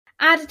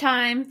At a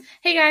time.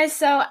 Hey guys,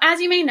 so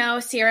as you may know,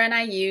 Sierra and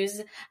I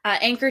use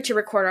Anchor to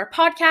record our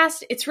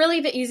podcast. It's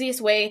really the easiest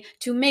way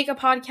to make a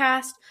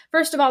podcast.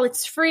 First of all,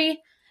 it's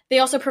free. They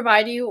also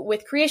provide you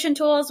with creation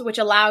tools which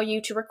allow you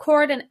to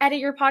record and edit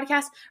your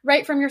podcast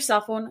right from your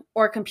cell phone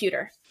or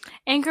computer.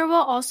 Anchor will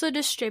also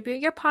distribute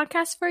your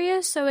podcast for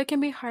you, so it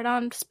can be heard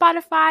on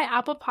Spotify,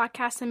 Apple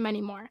Podcasts, and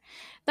many more.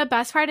 The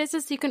best part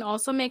is you can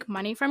also make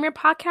money from your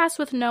podcast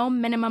with no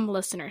minimum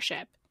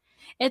listenership.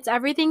 It's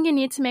everything you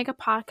need to make a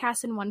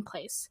podcast in one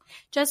place.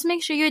 Just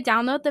make sure you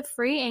download the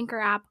free Anchor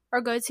app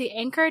or go to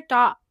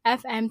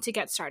anchor.fm to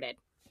get started.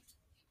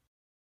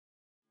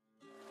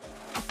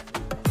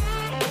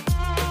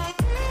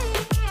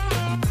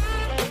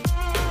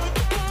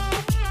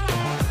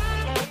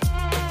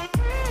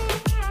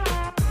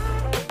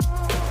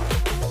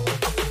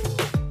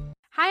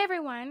 Hi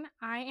everyone,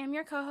 I am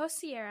your co-host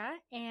Sierra,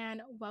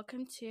 and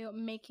welcome to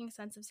Making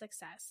Sense of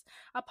Success,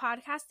 a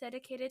podcast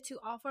dedicated to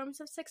all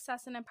forms of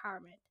success and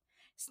empowerment.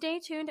 Stay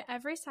tuned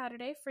every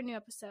Saturday for new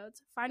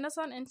episodes. Find us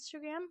on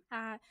Instagram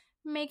at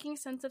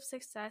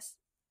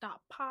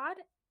makingsenseofsuccess.pod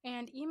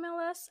and email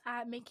us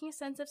at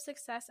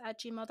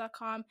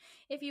makingsenseofsuccess@gmail.com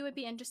if you would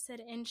be interested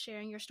in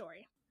sharing your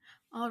story.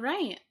 All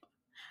right.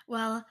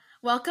 Well,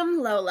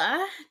 welcome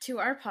Lola to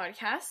our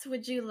podcast.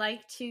 Would you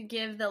like to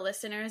give the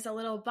listeners a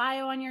little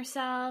bio on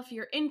yourself,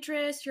 your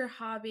interests, your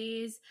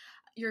hobbies,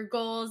 your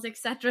goals,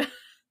 etc.?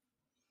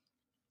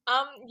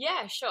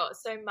 Yeah, sure.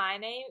 So my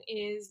name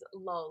is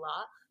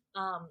Lola.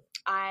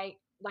 My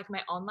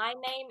online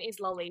name is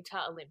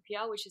Lolita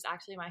Olympia, which is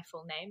actually my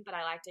full name, but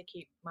I like to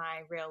keep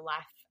my real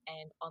life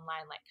and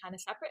online kind of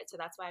separate, so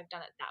that's why I've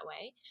done it that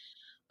way.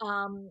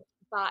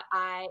 But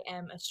I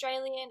am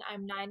Australian.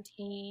 I'm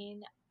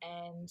 19,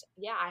 and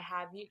yeah, I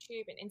have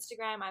YouTube and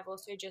Instagram. I've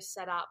also just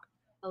set up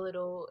a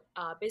little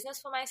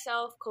business for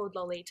myself called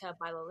Lolita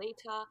by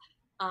Lolita.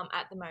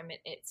 At the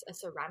moment, it's a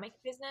ceramic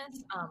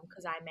business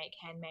because I make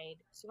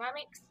handmade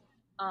ceramics.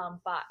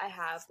 But I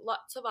have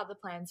lots of other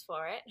plans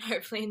for it,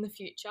 hopefully in the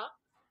future,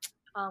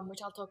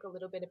 which I'll talk a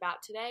little bit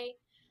about today.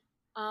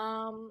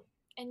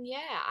 And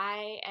yeah,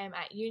 I am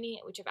at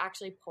uni, which I've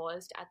actually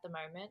paused at the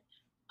moment.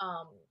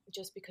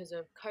 Just because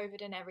of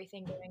COVID and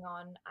everything going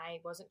on. I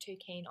wasn't too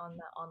keen on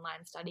the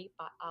online study,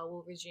 but I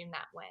will resume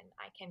that when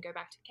I can go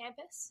back to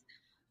campus.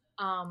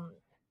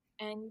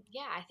 And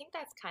yeah, I think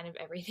that's kind of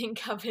everything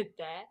covered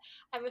there.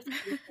 I have a few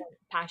different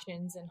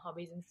passions and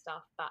hobbies and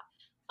stuff, but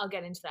I'll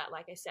get into that,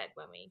 like I said,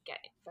 when we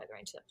get further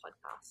into the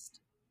podcast.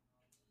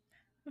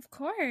 Of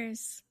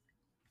course.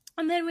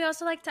 And then we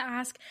also like to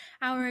ask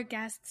our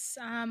guests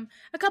a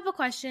couple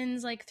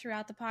questions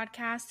throughout the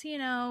podcast,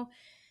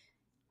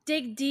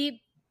 dig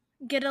deep,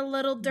 get a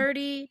little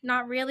dirty,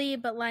 not really,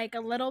 but a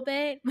little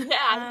bit. Yeah,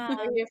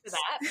 I'm here for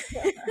that.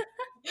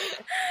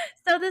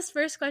 So this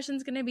first question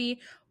is going to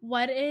be,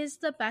 what is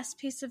the best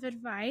piece of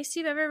advice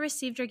you've ever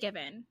received or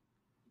given?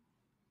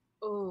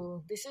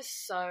 Oh, this is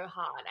so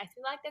hard. I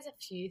feel like there's a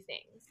few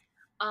things.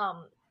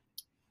 Are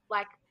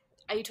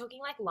you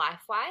talking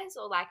life-wise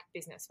or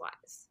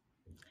business-wise?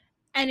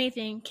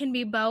 Anything. Can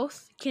be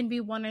both, can be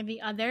one or the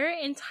other,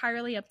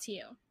 entirely up to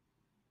you.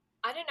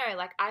 I don't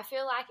know, I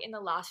feel like in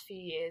the last few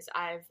years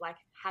I've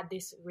had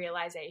this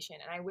realization,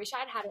 and I wish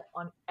I'd had it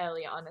on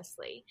earlier,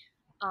 honestly.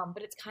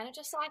 But it's kind of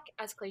just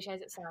as cliche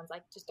as it sounds,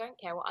 just don't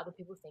care what other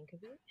people think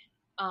of you.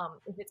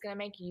 If it's gonna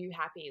make you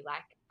happy,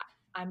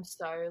 I'm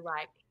so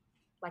I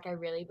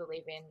really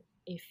believe in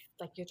if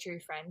your true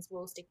friends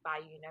will stick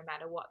by you no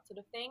matter what sort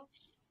of thing.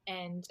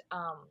 And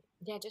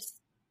yeah,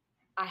 just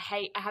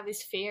I have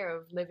this fear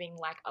of living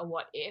a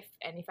what if,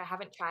 and if I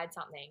haven't tried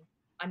something,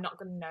 I'm not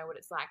going to know what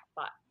it's like,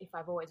 but if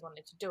I've always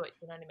wanted to do it,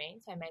 you know what I mean?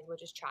 So I may as well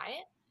just try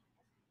it.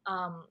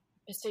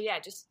 So yeah,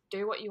 just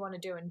do what you want to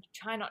do and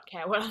try not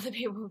care what other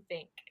people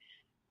think.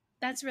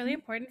 That's really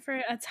important for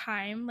a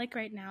time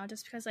right now,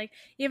 just because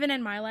even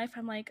in my life,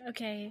 I'm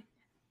okay,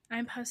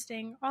 I'm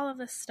posting all of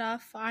this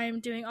stuff. I'm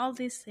doing all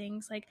these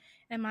things. Do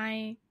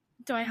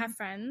I have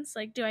friends?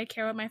 Do I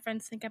care what my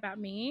friends think about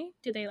me?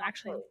 Do they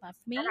actually love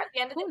me? And at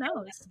the end of Who the day,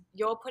 knows?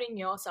 You're putting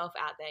yourself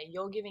out there.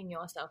 You're giving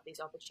yourself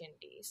these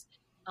opportunities.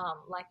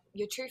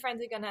 Your true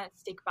friends are going to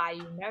stick by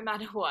you no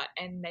matter what,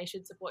 and they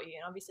should support you.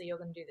 And obviously you're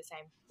going to do the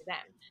same for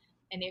them.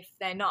 And if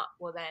they're not,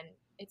 well, then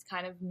it's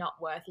kind of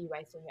not worth you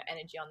wasting your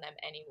energy on them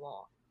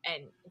anymore.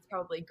 And it's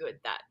probably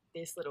good that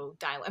this little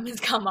dilemma's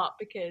come up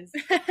because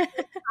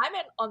I'm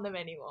not on them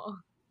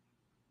anymore.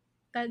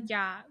 But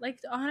yeah,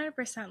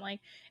 100%.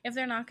 If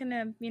they're not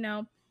gonna,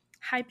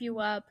 hype you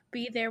up,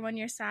 be there when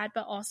you're sad,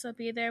 but also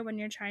be there when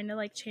you're trying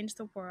to change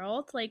the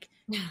world,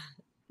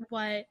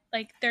 what,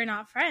 they're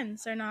not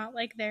friends. They're not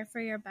there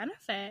for your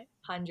benefit.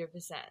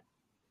 100%.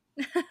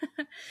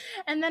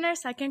 And then our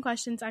second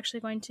question is actually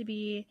going to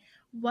be,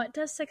 what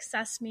does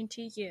success mean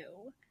to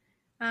you?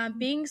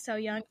 Being so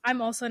young,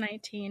 I'm also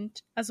 19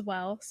 as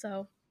well,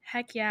 so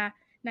heck yeah,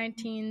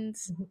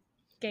 19's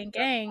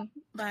gang,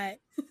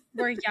 but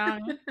we're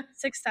young.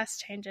 Success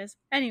changes.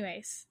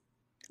 Anyways,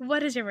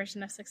 what is your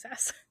version of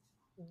success?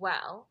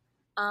 Well,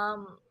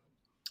 I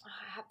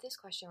have this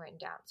question written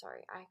down.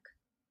 Sorry,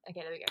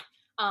 okay, there we go.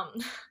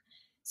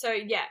 So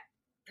yeah,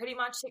 pretty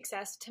much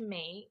success to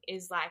me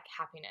is like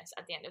happiness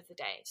at the end of the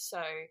day.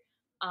 So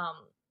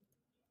um,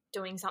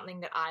 doing something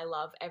that I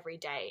love every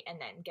day and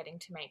then getting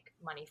to make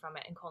money from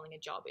it and calling a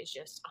job is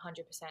just 100%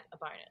 a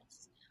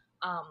bonus.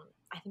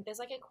 I think there's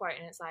like a quote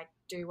and it's like,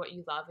 do what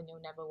you love and you'll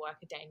never work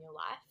a day in your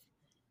life.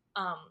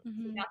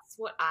 So that's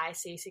what I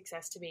see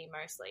success to be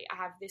mostly. I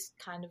have this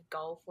kind of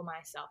goal for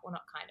myself, well,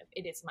 not kind of,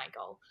 it is my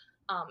goal.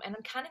 And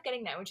I'm kind of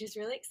getting there, which is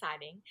really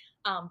exciting.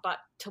 But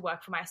to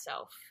work for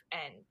myself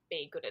and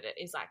be good at it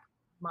is like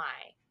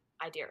my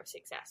idea of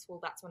success. Well,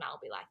 that's when I'll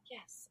be like,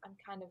 yes, I'm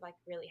kind of like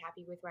really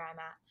happy with where I'm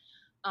at.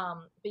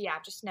 But yeah,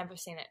 I've just never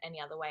seen it any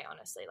other way,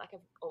 honestly. Like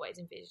I've always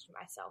envisioned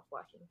myself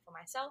working for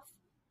myself.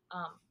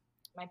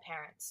 My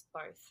parents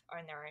both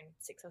own their own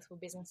successful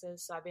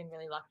businesses, so I've been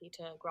really lucky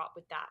to grow up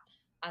with that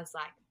as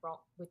like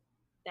with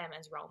them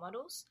as role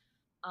models.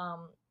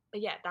 But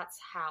yeah, that's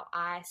how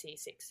I see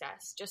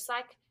success. Just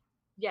like,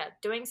 yeah,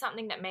 doing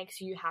something that makes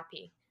you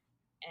happy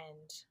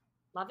and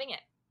loving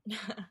it.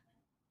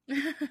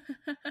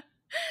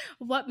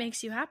 What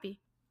makes you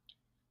happy?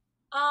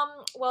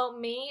 Well,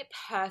 me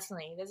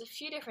personally, there's a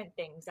few different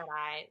things that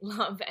I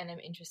love and am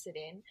interested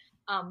in.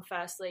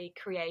 Firstly,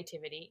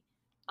 creativity.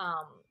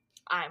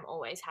 I'm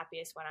always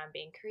happiest when I'm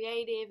being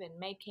creative and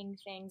making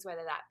things,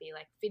 whether that be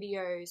like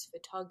videos,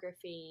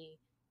 photography,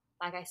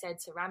 like I said,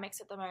 ceramics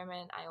at the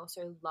moment. I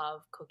also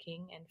love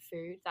cooking and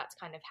food. That's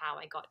kind of how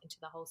I got into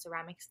the whole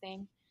ceramics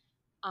thing.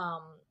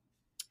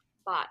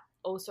 But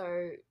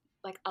also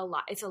like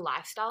it's a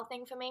lifestyle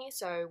thing for me.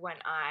 So when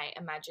I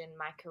imagine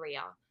my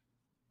career,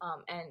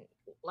 and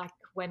like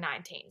we're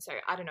 19, so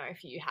I don't know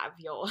if you have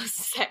your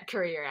set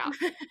career out.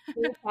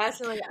 Me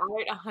personally, I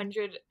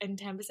don't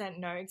 110%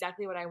 know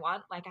exactly what I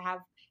want. Like I have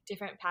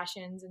different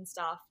passions and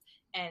stuff,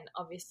 and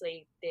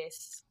obviously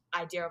this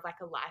idea of like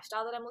a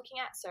lifestyle that I'm looking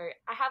at. So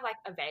I have like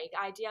a vague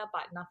idea,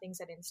 but nothing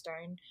set in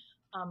stone,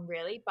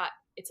 really. But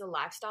it's a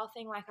lifestyle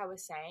thing, like I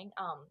was saying.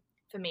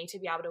 For me to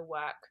be able to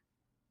work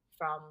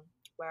from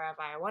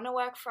wherever I want to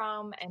work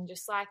from, and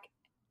just like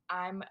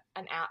I'm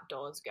an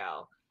outdoors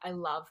girl. I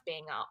love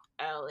being up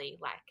early,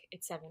 like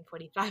it's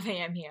 7:45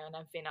 a.m. here, and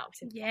I've been up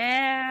since.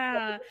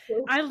 Yeah,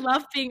 I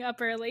love being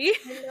up early.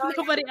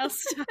 Nobody else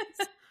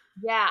does.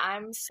 Yeah,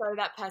 I'm so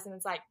that person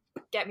that's like,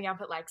 get me up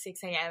at like 6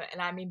 a.m.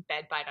 and I'm in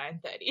bed by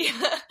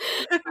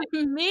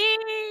 9:30. Me,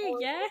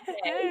 yeah.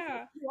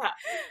 Yeah.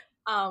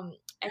 And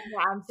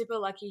yeah, I'm super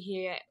lucky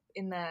here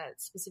in the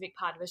specific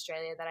part of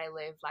Australia that I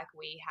live. Like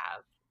we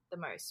have the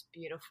most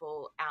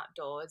beautiful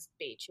outdoors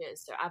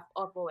beaches. So I've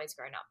always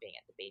grown up being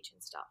at the beach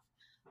and stuff.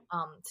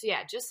 So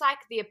yeah, just like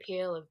the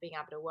appeal of being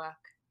able to work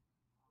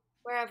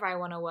wherever I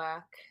want to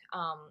work,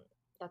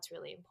 that's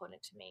really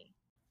important to me.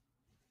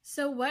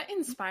 So what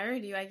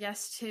inspired you,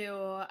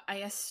 to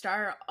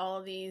start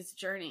all these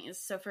journeys?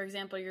 So for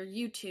example, your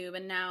YouTube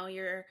and now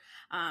your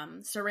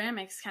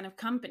ceramics kind of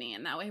company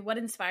in that way. What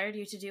inspired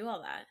you to do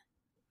all that?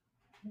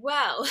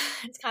 Well,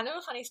 it's kind of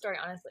a funny story,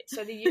 honestly.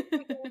 So the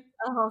YouTube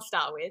I'll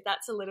start with,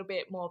 that's a little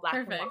bit more black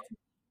and white.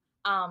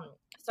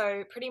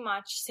 So pretty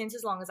much since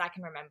as long as I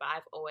can remember,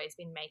 I've always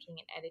been making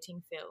and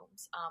editing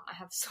films. I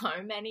have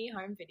so many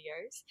home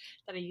videos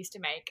that I used to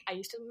make. I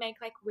used to make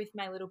like with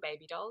my little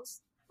baby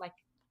dolls, like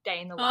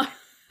day in the life.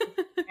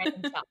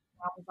 Random stuff.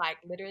 I was like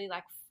literally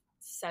like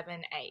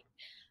 7, 8.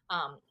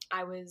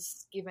 I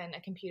was given a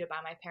computer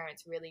by my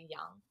parents really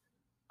young.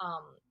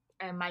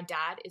 And my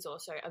dad is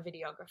also a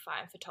videographer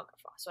and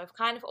photographer. So I've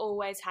kind of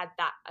always had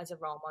that as a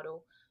role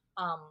model.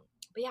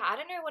 But yeah, I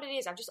don't know what it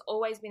is. I've just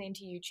always been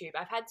into YouTube.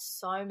 I've had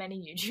so many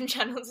YouTube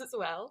channels as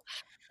well.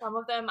 Some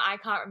of them I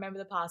can't remember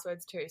the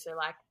passwords to. So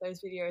like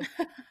those videos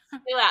are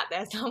still out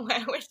there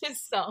somewhere, which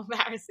is so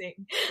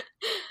embarrassing.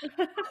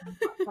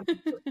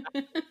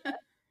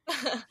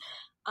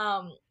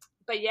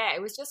 But yeah,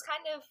 it was just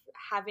kind of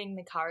having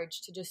the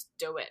courage to just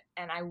do it.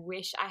 And I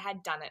wish I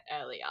had done it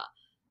earlier.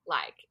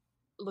 Like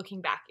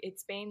looking back,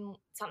 it's been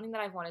something that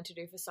I've wanted to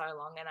do for so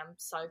long, and I'm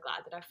so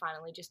glad that I've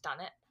finally just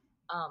done it.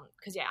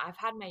 Because yeah, I've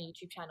had my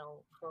YouTube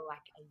channel for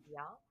like a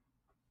year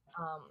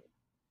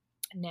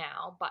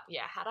now, but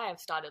yeah, had I have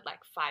started like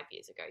 5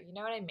 years ago, you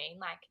know what I mean?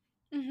 Like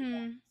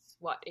that's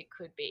what it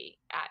could be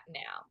at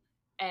now.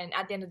 And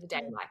at the end of the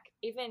day, like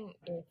even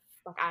if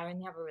like I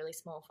only have a really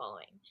small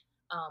following,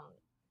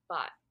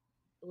 but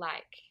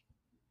like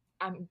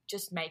I'm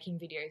just making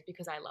videos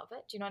because I love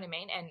it. Do you know what I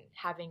mean? And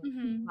having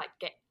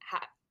like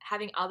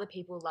having other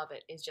people love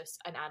it is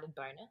just an added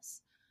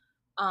bonus.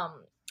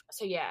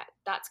 So yeah,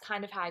 that's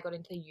kind of how I got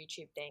into the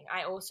YouTube thing.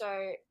 I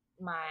also,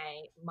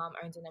 my mum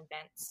owns an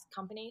events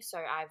company, so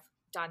I've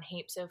done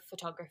heaps of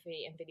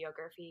photography and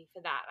videography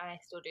for that, and I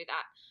still do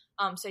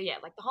that. So yeah,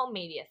 like the whole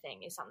media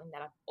thing is something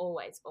that I've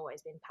always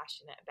been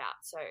passionate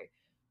about. So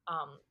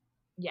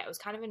yeah, it was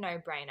kind of a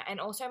no-brainer. And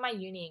also my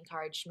uni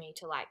encouraged me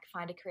to like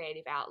find a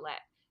creative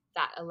outlet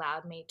that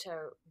allowed me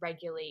to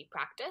regularly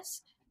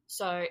practice.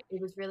 So it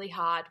was really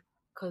hard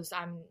because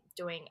I'm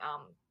doing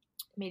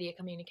media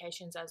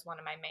communications as one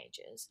of my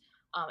majors.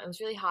 It was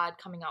really hard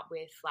coming up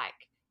with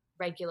like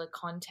regular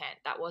content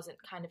that wasn't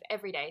kind of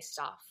everyday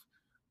stuff.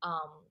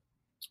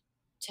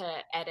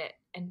 to edit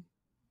and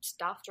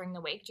stuff during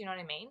the week. Do you know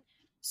what I mean?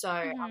 So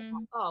I was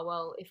like, oh,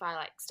 well, if I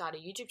like start a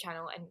YouTube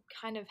channel, and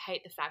kind of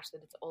hate the fact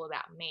that it's all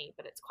about me,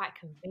 but it's quite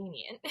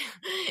convenient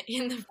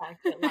in the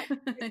fact that like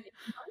content.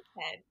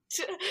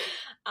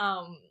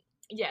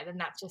 Yeah, then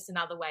that's just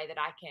another way that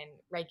I can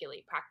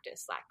regularly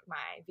practice like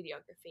my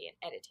videography and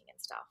editing and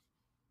stuff.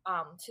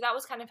 So that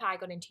was kind of how I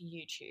got into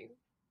YouTube.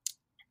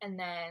 And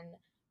then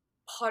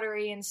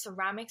pottery and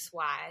ceramics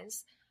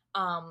wise,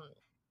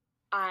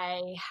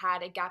 I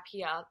had a gap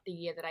year the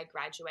year that I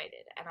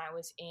graduated, and I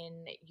was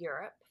in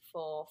Europe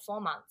for 4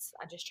 months,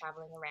 just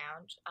traveling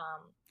around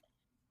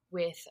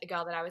with a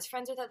girl that I was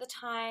friends with at the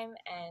time.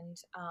 And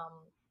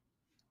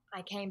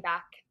I came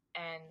back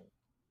and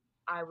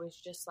I was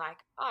just like,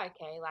 oh,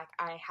 okay, like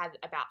I had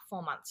about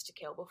 4 months to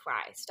kill before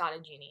I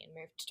started uni and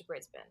moved to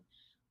Brisbane.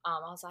 I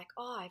was like,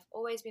 oh, I've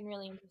always been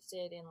really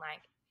interested in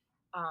like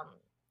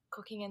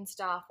cooking and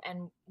stuff.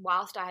 And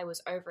whilst I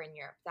was over in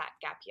Europe that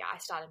gap year, I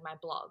started my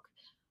blog.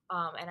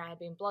 And I had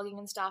been blogging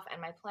and stuff, and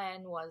my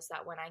plan was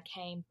that when I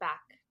came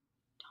back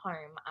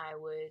home, I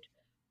would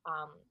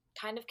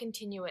kind of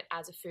continue it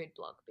as a food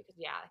blog because,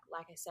 yeah,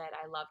 like I said,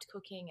 I loved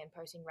cooking and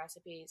posting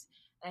recipes,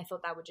 and I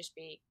thought that would just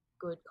be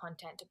good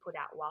content to put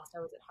out whilst I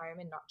was at home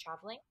and not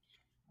traveling.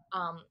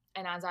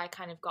 And as I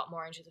kind of got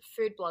more into the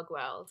food blog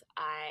world,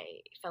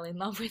 I fell in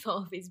love with all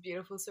of these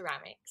beautiful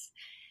ceramics.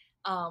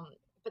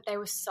 But they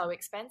were so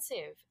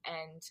expensive,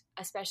 and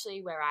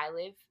especially where I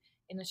live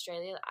in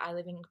Australia, I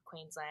live in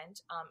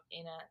Queensland,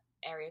 in an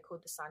area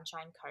called the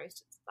Sunshine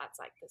Coast. That's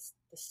like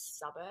the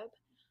suburb.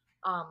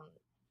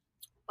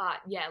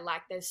 But yeah,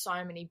 like there's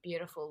so many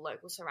beautiful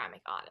local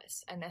ceramic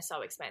artists, and they're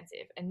so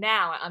expensive. And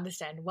now I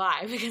understand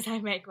why, because I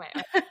make my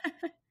own.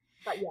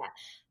 But yeah,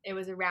 it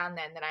was around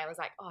then that I was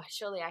like, oh,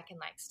 surely I can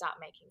like start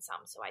making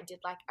some. So I did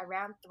like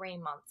around 3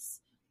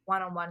 months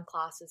one-on-one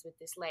classes with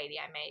this lady.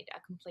 I made a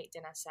complete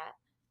dinner set.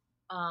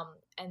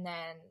 And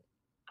then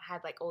I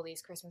had like all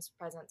these Christmas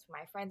presents for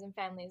my friends and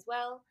family as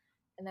well.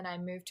 And then I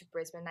moved to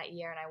Brisbane that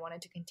year, and I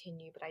wanted to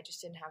continue, but I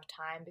just didn't have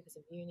time because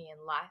of uni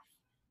and life.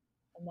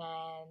 And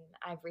then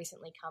I've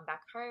recently come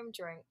back home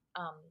during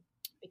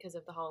because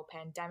of the whole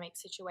pandemic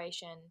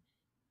situation.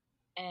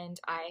 And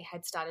I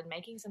had started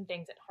making some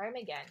things at home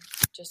again,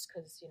 just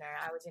because, you know,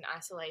 I was in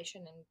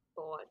isolation and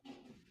bored.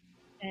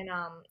 And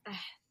I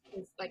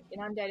was like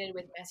inundated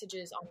with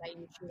messages on my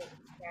YouTube and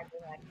Instagram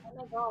being like, oh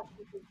my gosh,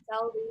 you should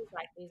sell these,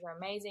 like these are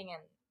amazing.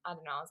 And I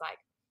don't know, I was like,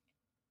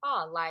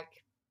 oh, like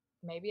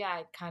maybe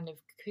I kind of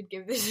could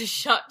give this a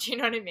shot, do you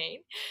know what I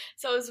mean?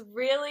 So it was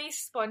really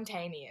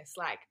spontaneous.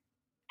 Like,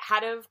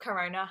 had of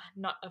Corona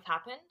not have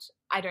happened,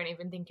 I don't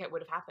even think it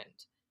would have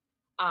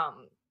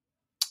happened.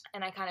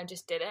 And I kind of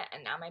just did it,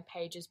 and now my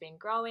page has been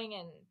growing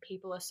and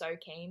people are so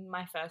keen.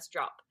 My first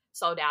drop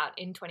sold out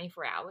in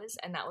 24 hours,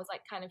 and that was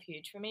like kind of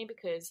huge for me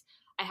because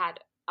I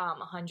had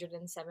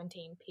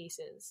 117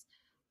 pieces.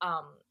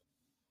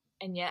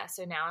 And yeah,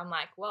 so now I'm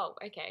like, whoa,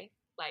 okay,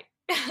 like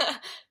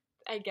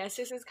I guess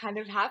this is kind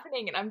of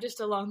happening and I'm just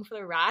along for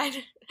the ride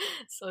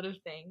sort of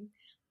thing.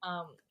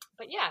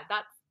 But yeah,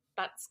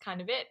 that's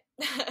kind of it.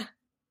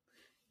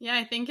 Yeah,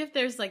 I think if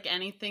there's like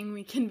anything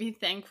we can be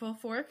thankful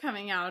for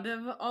coming out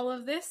of all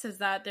of this is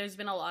that there's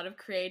been a lot of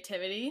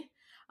creativity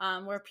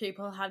where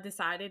people have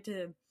decided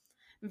to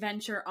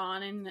venture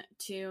on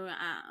into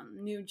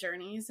new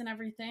journeys and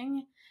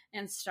everything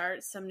and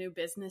start some new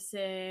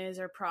businesses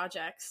or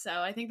projects. So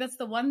I think that's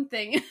the one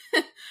thing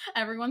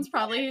everyone's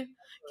probably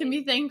can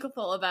be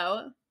thankful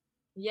about.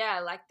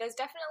 Yeah, like there's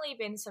definitely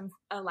been some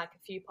like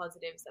a few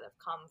positives that have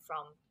come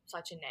from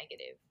such a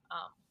negative.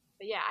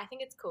 But yeah, I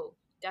think it's cool.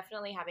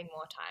 Definitely having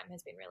more time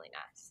has been really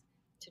nice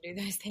to do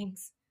those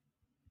things.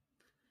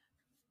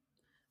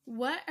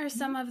 What are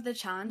some of the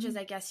challenges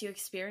I guess you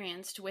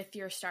experienced with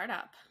your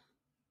startup?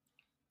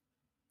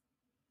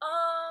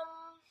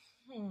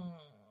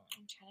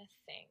 I'm trying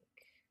to think.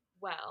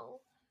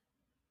 Well,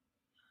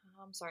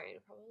 I'm sorry,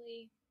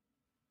 probably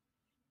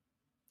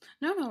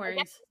No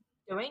worries.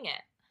 Doing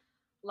it.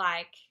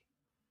 Like,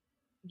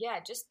 yeah,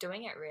 just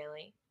doing it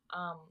really.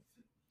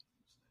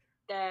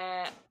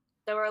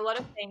 There were a lot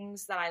of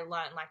things that I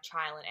learned, like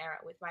trial and error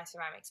with my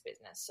ceramics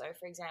business. So,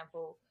 for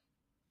example,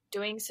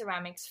 doing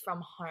ceramics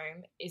from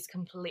home is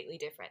completely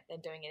different than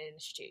doing it in a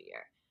studio.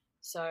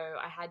 So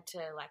I had to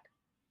like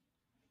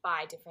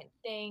buy different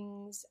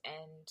things,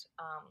 and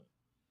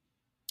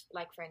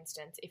like for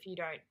instance, if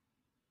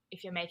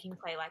you're making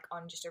clay like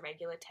on just a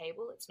regular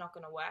table, it's not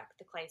going to work.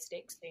 The clay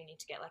sticks, so you need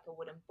to get like a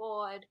wooden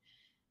board,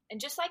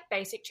 and just like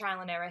basic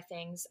trial and error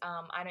things.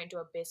 I don't do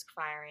a bisque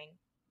firing,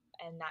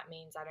 and that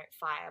means I don't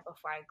fire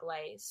before I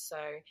glaze. So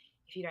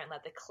if you don't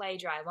let the clay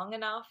dry long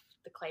enough,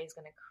 the clay is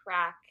going to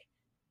crack.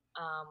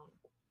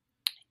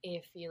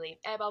 If you leave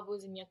air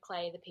bubbles in your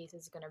clay, the piece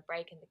is going to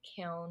break in the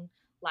kiln.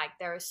 Like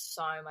there is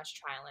so much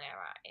trial and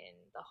error in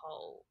the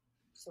whole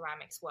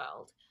ceramics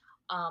world.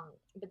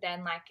 But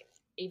then like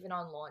even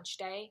on launch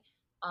day,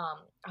 I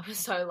was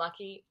so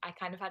lucky. I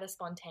kind of had a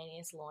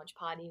spontaneous launch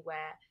party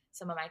where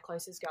some of my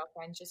closest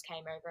girlfriends just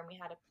came over and we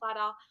had a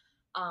platter.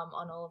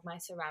 on all of my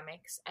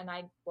ceramics, and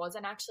I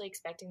wasn't actually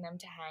expecting them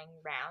to hang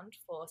round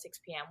for 6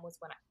 p.m. was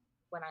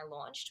when I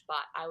launched,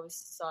 but I was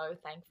so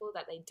thankful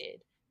that they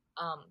did,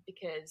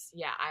 because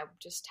yeah, I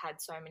just had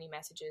so many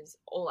messages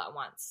all at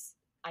once.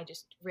 I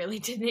just really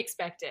didn't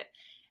expect it,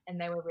 and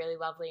they were really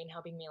lovely in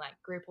helping me like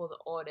group all the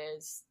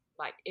orders.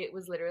 Like it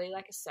was literally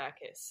like a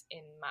circus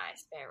in my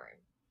spare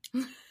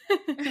room.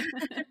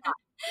 It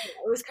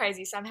was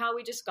crazy. Somehow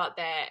we just got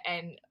there,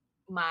 and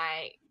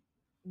my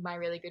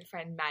really good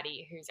friend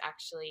Maddie, who's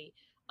actually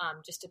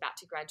just about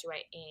to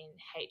graduate in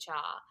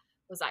HR,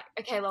 was like,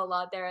 okay,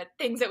 Lola, there are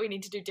things that we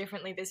need to do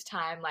differently this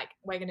time. Like,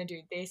 we're going to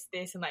do this,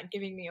 and like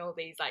giving me all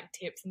these like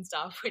tips and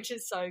stuff, which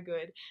is so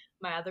good.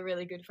 My other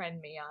really good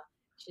friend, Mia,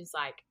 she's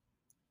like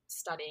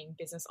studying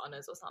business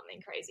honors or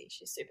something crazy.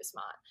 She's super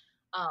smart.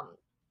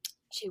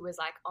 She was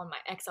like on my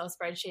Excel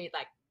spreadsheet,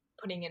 like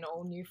putting in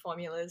all new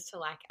formulas to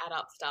like add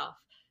up stuff.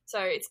 So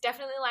it's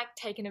definitely like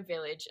taken a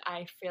village.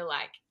 I feel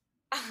like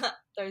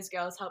those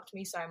girls helped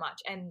me so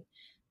much. And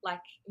like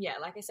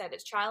I said,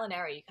 it's trial and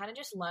error. You kind of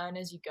just learn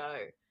as you go.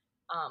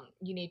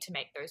 You need to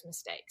make those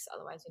mistakes,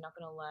 otherwise you're not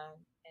going to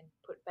learn and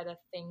put better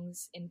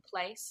things in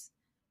place.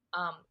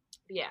 But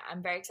yeah,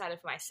 I'm very excited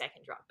for my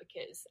second drop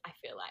because I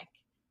feel like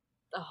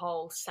the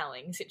whole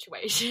selling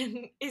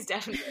situation is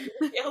definitely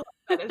a lot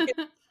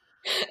better.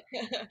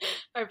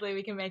 Hopefully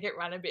we can make it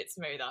run a bit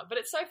smoother. But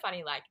it's so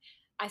funny, like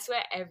I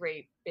swear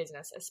every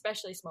business,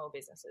 especially small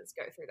businesses,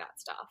 go through that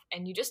stuff,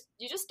 and you just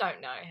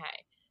don't know.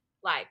 Hey,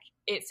 like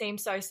it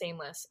seems so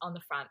seamless on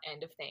the front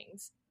end of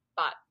things,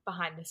 but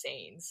behind the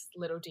scenes,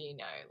 little do you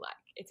know, like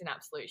it's an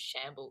absolute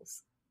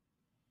shambles.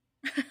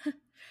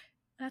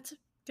 That's a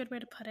good way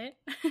to put it.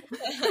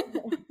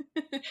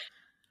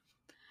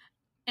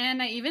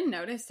 And I even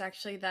noticed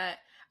actually that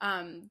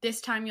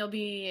this time you'll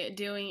be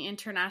doing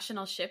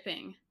international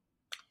shipping.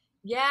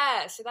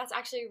 Yeah, so that's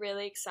actually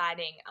really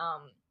exciting.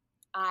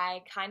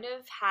 I kind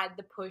of had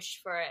the push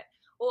for it.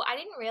 Well, I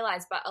didn't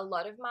realize, but a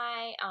lot of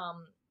my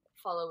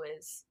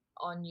followers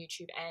on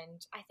YouTube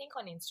and I think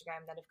on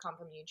Instagram that have come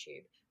from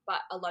YouTube,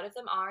 but a lot of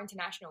them are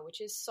international, which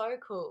is so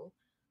cool.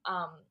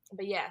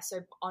 But yeah,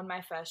 so on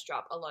my first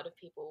drop, a lot of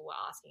people were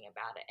asking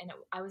about it, and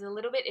I was a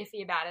little bit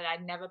iffy about it.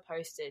 I'd never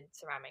posted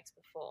ceramics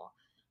before,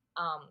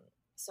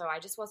 so I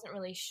just wasn't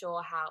really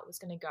sure how it was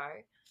going to go.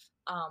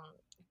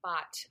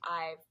 But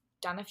I've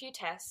done a few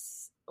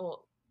tests, or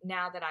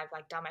now that I've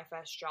like done my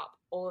first drop,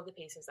 all of the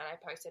pieces that I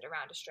posted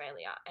around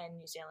Australia and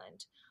New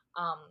Zealand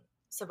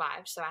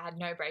survived. So I had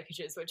no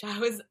breakages, which I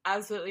was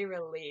absolutely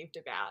relieved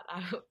about.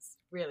 I was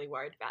really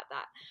worried about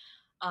that.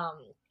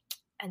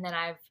 And then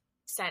I've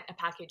sent a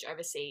package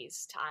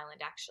overseas to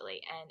Ireland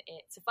actually, and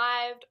it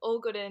survived, all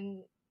good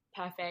and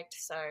perfect.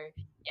 So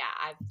yeah,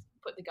 I've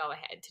put the go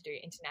ahead to do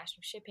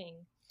international shipping,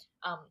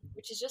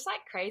 which is just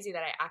like crazy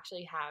that I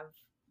actually have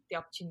the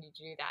opportunity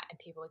to do that and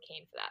people are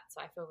keen for that. So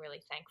I feel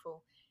really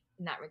thankful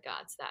in that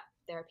regards that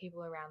there are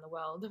people around the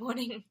world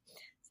wanting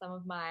some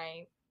of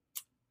my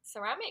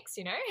ceramics,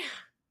 you know?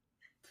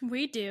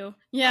 We do.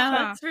 Yeah,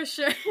 that's for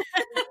sure.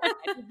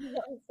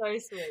 So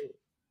sweet.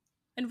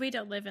 And we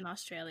don't live in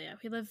Australia.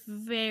 We live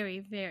very,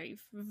 very,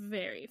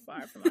 very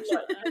far from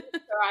Australia.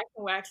 So I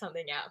can work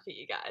something out for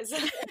you guys.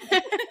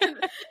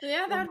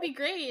 Yeah, that would be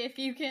great if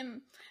you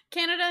can.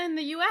 Canada and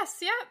the US,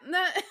 yeah,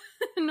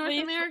 North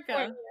Please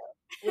America.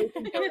 We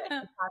can do it.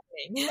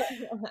 It's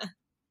happening.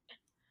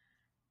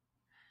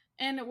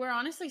 And we're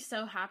honestly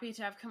so happy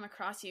to have come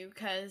across you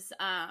because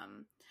yeah,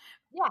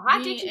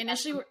 how did you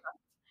initially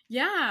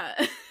yeah.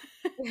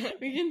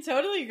 We can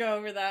totally go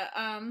over that.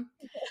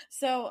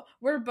 So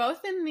we're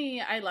both in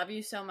the I Love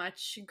You So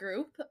Much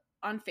group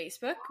on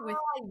Facebook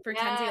for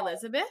Kenzie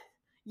Elizabeth.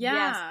 Yeah.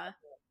 Yes.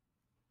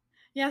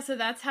 Yeah, so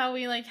that's how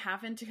we like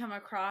happened to come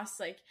across.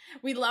 Like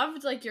we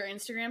loved like your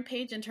Instagram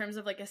page in terms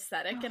of like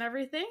aesthetic and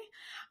everything.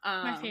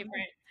 My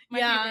favorite.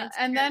 Yeah,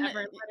 and then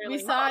we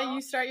saw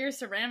you start your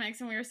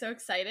ceramics and we were so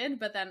excited,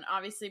 but then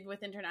obviously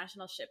with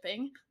international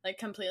shipping, like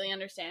completely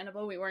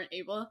understandable, we weren't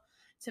able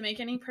to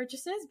make any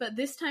purchases, but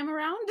this time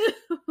around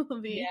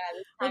will be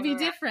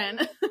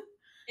different.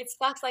 It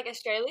sucks, like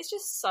Australia's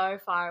just so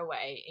far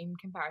away in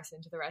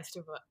comparison to the rest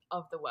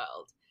of the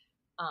world.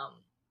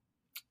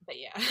 But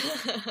yeah.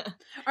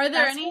 Are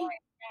there any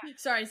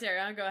Sorry,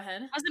 Sarah, go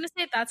ahead. I was gonna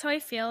say that's how I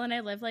feel, and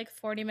I live like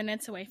 40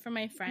 minutes away from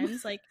my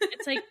friends. Like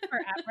it's like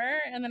forever,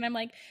 and then I'm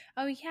like,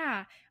 oh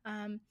yeah,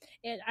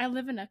 I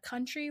live in a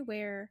country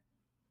where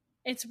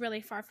it's really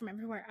far from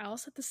everywhere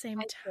else at the same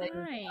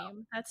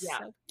time. That's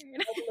so weird.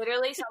 Like,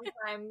 literally,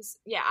 sometimes,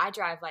 I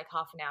drive like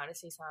half an hour to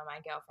see some of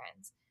my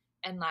girlfriends,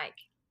 and like,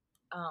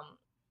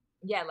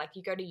 like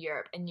you go to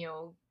Europe and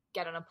you'll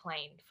get on a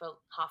plane for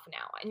half an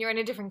hour, and you're in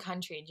a different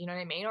country. Do you know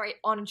what I mean? Or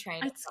on a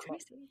train. It's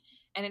crazy.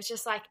 And it's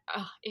just like,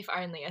 oh, if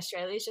only.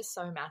 Australia is just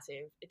so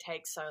massive. It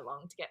takes so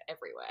long to get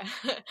everywhere.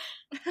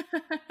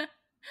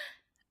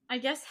 I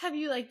guess, have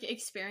you like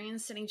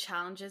experienced any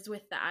challenges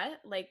with that?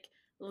 Like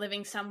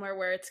living somewhere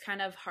where it's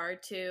kind of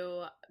hard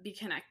to be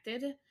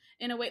connected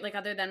in a way, like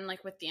other than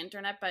like with the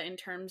internet, but in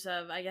terms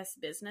of, I guess,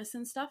 business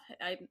and stuff.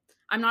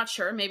 I'm not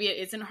sure. Maybe it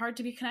isn't hard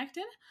to be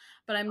connected,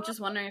 but I'm just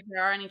wondering if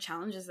there are any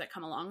challenges that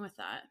come along with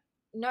that.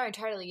 No,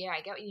 totally. Yeah,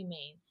 I get what you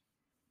mean.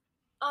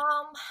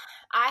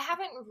 I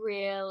haven't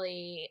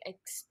really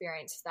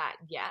experienced that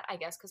yet, I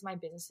guess, because my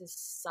business is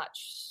so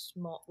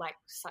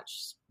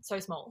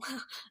small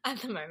at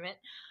the moment.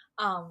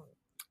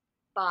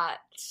 But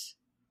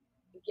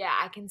yeah,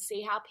 I can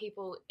see how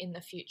people in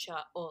the future,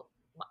 or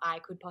I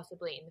could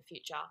possibly in the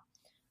future,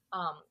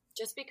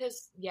 just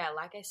because, yeah,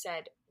 like I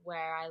said,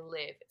 where I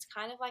live, it's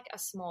kind of like a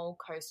small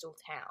coastal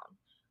town.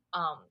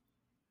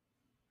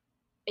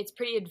 It's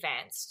pretty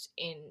advanced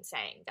in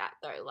saying that,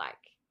 though. Like,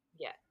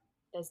 yeah,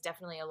 there's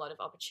definitely a lot of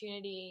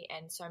opportunity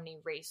and so many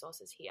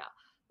resources here.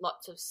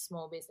 Lots of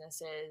small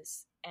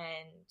businesses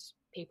and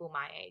people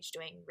my age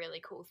doing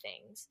really cool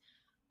things.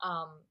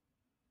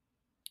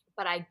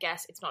 But I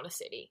guess it's not a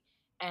city.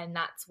 And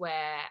that's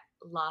where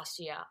last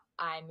year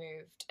I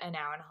moved an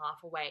hour and a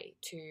half away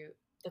to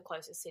the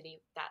closest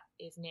city that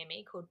is near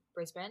me called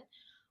Brisbane.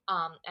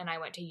 And I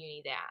went to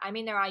uni there. I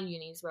mean, there are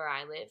unis where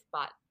I live,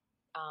 but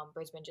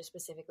Brisbane just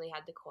specifically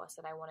had the course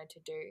that I wanted to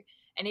do.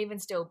 And even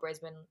still,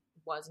 Brisbane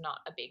was not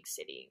a big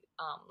city,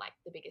 like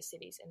the biggest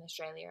cities in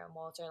Australia are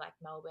more so like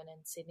Melbourne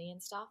and Sydney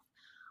and stuff.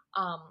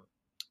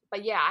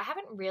 But yeah, I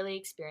haven't really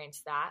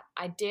experienced that.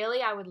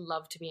 Ideally, I would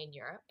love to be in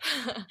Europe.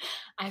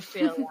 I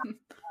feel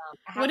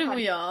like wouldn't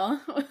we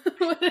all?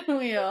 Wouldn't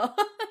we all?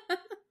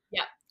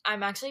 Yeah,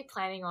 I'm actually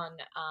planning on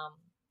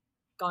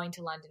going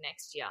to London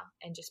next year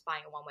and just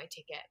buying a one-way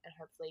ticket and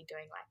hopefully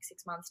doing like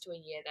 6 months to a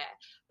year there.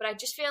 But I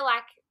just feel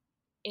like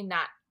in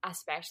that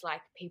aspect,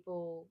 like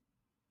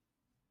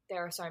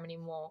there are so many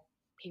more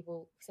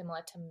people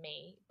similar to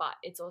me, but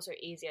it's also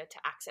easier to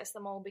access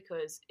them all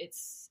because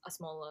it's a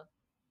smaller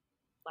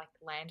like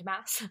land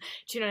mass. Do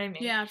you know what I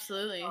mean? Yeah,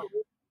 absolutely.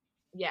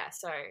 Yeah,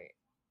 so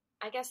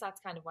I guess that's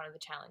kind of one of the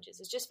challenges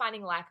is just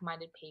finding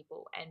like-minded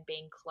people and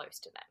being close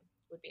to them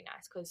would be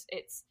nice because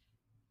it's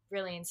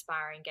really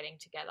inspiring getting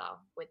together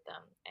with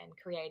them and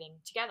creating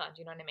together.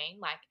 Do you know what I mean?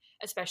 Like,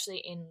 especially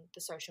in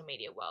the social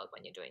media world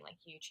when you're doing like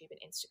YouTube and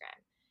Instagram,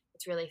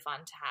 it's really fun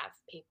to have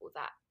people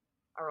that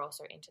are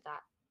also into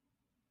that.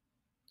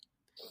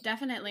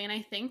 Definitely. And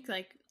I think,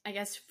 like, I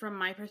guess from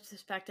my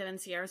perspective and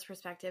Sierra's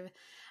perspective,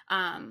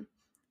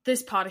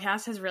 this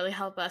podcast has really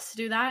helped us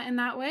do that in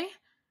that way.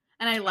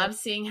 And I love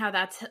seeing how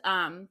that's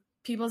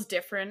people's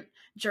different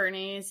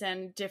journeys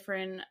and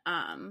different,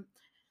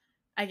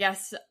 I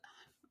guess,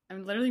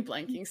 I'm literally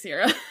blanking,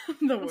 Sierra,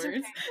 the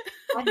words.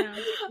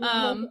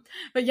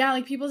 But yeah,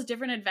 like people's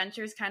different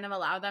adventures kind of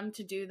allow them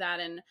to do that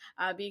and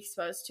be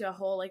exposed to a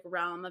whole like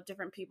realm of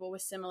different people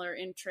with similar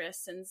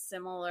interests and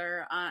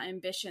similar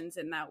ambitions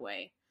in that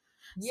way.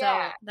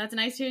 Yeah. So that's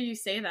nice to hear you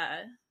say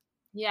that.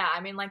 Yeah,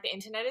 I mean, like the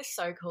internet is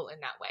so cool in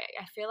that way.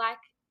 I feel like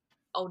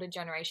older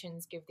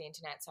generations give the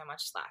internet so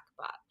much slack,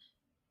 but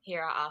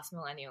here are us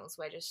millennials.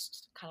 We're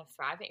just kind of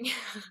thriving.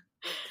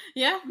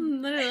 Yeah,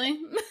 literally.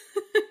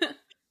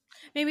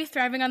 Maybe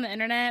thriving on the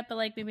internet, but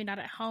like maybe not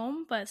at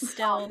home, but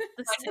still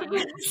the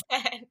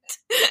same.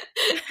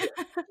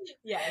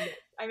 Yeah,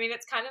 I mean,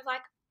 it's kind of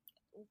like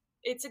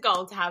it's a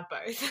goal to have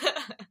both.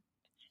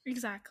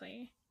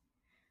 Exactly.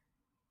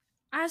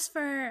 As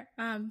for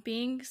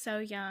being so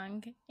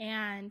young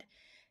and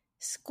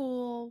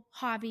school,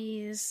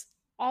 hobbies,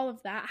 all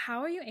of that,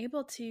 how are you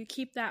able to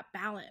keep that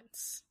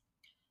balance?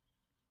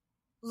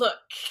 Look,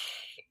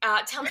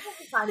 tell me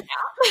how to find out.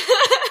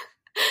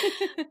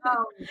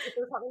 It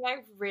was something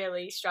I've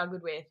really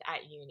struggled with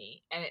at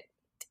uni, and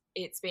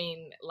it's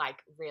been like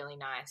really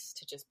nice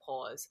to just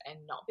pause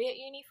and not be at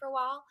uni for a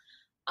while.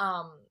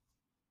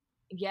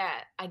 Yeah,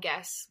 I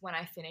guess when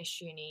I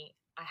finished uni,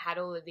 I had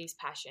all of these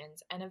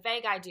passions and a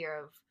vague idea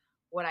of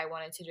what I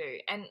wanted to do.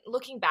 And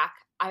looking back,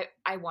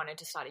 I wanted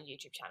to start a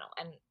YouTube channel.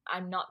 And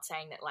I'm not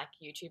saying that like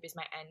YouTube is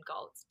my end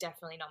goal. It's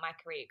definitely not my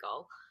career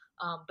goal.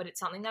 But it's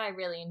something that I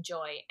really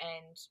enjoy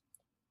and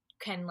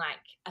can like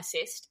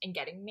assist in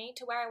getting me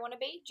to where I want to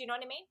be. Do you know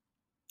what I mean?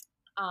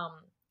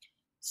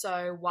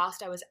 So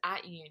whilst I was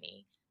at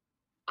uni,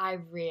 I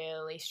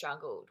really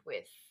struggled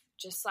with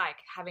just like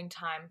having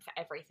time for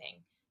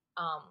everything.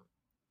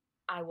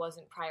 I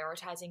wasn't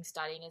prioritizing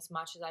studying as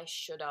much as I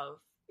should have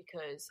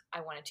because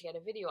I wanted to get a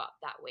video up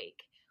that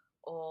week,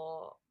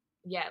 or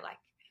yeah, like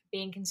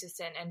being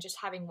consistent and just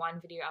having one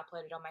video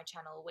uploaded on my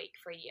channel a week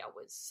for a year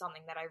was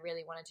something that I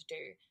really wanted to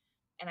do,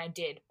 and I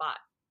did. But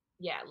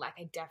yeah, like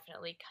I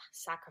definitely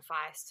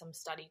sacrificed some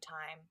study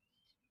time,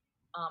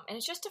 and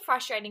it's just a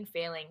frustrating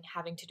feeling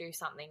having to do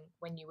something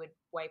when you would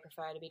way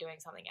prefer to be doing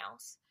something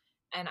else.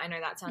 And I know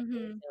that sounds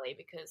really silly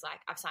because like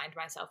I've signed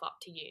myself up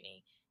to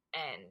uni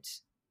and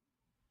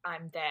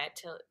I'm there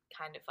to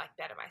kind of like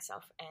better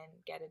myself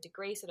and get a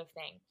degree sort of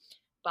thing.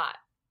 But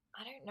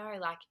I don't know,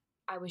 like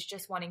I was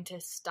just wanting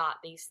to start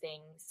these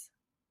things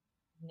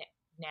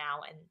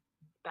now and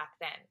back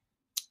then.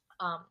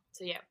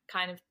 So yeah,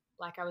 kind of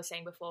like I was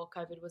saying before,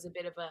 COVID was a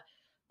bit of a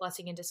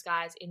blessing in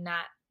disguise in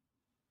that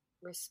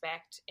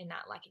respect, in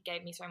that like it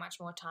gave me so much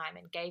more time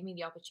and gave me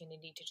the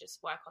opportunity to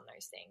just work on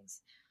those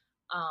things.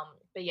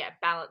 But yeah,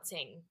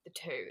 balancing the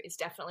two is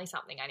definitely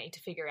something I need to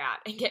figure out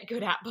and get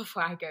good at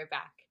before I go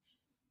back.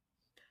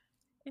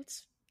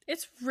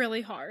 It's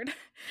really hard.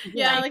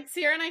 Yeah, like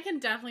Sierra and I can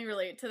definitely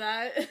relate to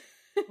that.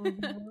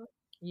 Mm-hmm.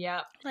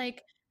 Yep.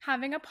 Like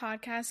having a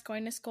podcast,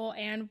 going to school,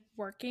 and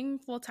working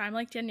full time.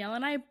 Like Danielle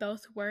and I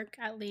both work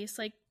at least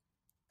like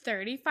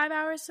 35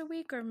 hours a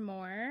week or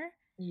more.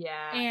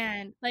 Yeah.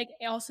 And like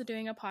also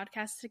doing a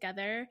podcast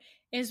together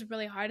is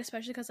really hard,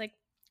 especially because like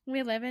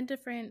we live in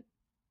different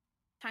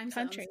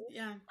countries.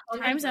 Yeah.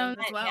 Time zones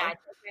as well. Yeah, I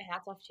take my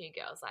hats off to you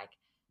girls. Like,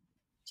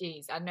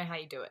 geez, I don't know how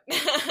you do it.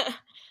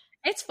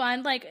 It's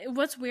fun. Like,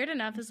 what's weird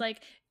enough is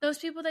like those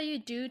people that you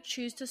do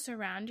choose to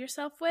surround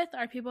yourself with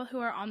are people who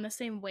are on the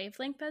same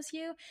wavelength as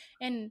you.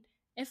 And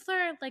if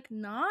they're like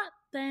not,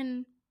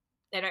 then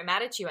they don't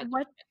matter to you.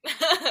 What?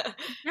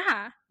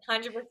 Yeah.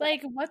 100%.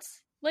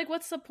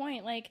 What's the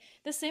point? Like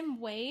the same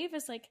wave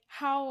is like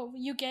how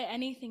you get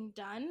anything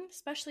done,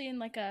 especially in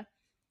like a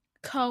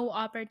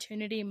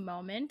co-opportunity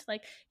moment.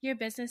 Like your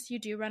business, you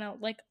do run it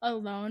like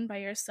alone by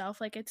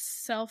yourself. Like it's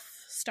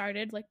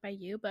self-started like by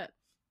you, but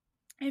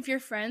if your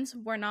friends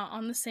were not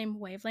on the same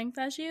wavelength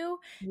as you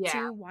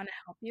to want to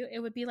help you, it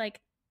would be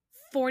like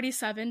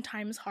 47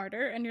 times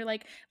harder. And you're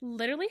like,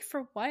 literally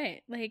for what?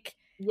 Like,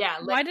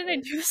 why did I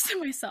do this to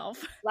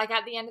myself? Like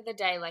at the end of the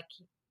day, like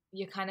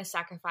you're kind of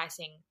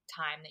sacrificing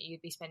time that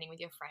you'd be spending with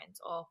your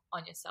friends or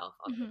on yourself,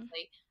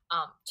 obviously,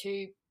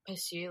 to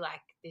pursue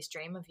like this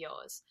dream of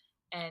yours.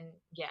 And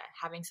yeah,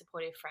 having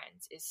supportive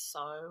friends is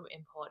so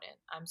important.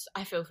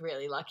 I feel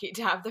really lucky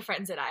to have the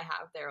friends that I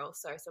have. They're all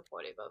so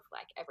supportive of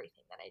like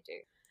everything that I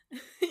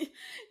do.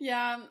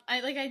 Yeah,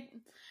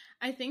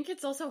 I think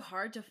it's also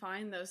hard to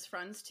find those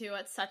friends too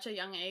at such a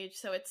young age.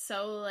 So it's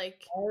so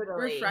like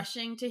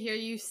refreshing to hear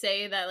you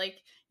say that like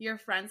your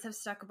friends have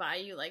stuck by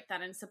you like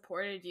that and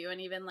supported you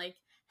and even like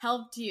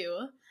helped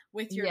you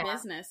with your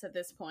business at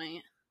this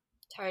point.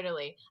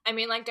 Totally. I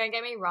mean, like, don't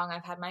get me wrong.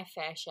 I've had my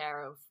fair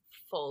share of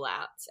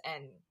fallouts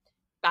and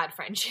bad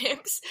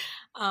friendships.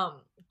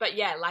 But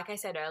yeah, like I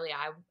said earlier,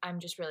 I'm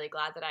just really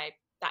glad that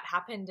that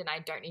happened and I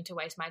don't need to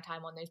waste my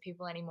time on those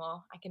people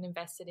anymore. I can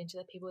invest it into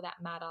the people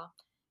that matter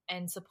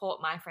and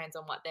support my friends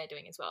on what they're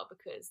doing as well,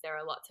 because there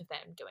are lots of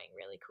them doing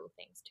really cool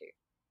things too.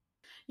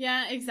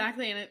 Yeah,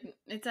 exactly. And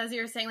it's as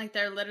you were saying, like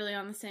they're literally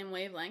on the same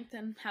wavelength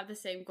and have the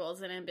same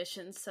goals and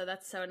ambitions. So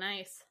that's so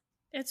nice.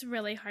 It's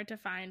really hard to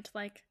find.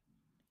 Like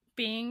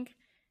being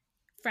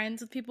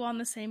friends with people on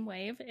the same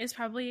wave is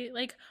probably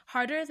like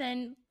harder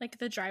than like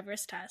the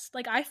driver's test.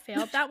 Like I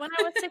failed that when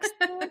I was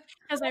 16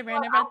 because I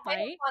ran a red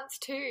light once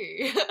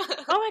too.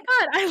 Oh my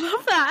god, I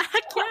love that.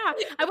 Heck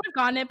yeah, I would have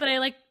gotten it, but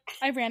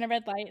I ran a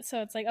red light,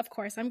 so it's like of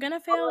course I'm gonna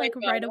fail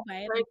right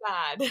away. Very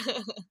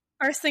bad.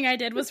 First thing I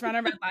did was run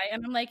a red light,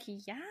 and I'm like,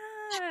 yeah,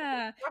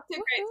 that's a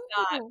great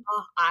start.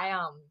 Oh, I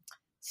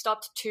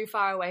stopped too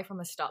far away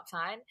from a stop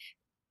sign.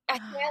 I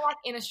feel like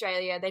in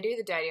Australia, they do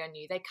the dirty on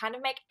you. They kind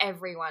of make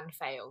everyone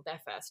fail their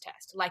first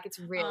test. Like it's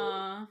really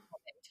important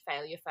to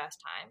fail your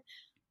first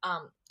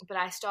time. But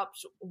I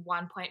stopped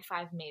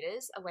 1.5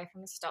 meters away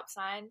from the stop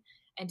sign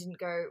and didn't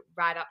go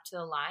right up to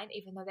the line,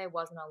 even though there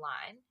wasn't a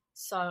line.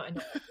 So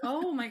annoying.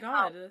 Oh my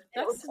god,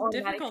 that's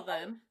difficult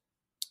then.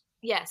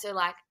 Yeah, so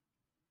like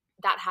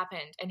that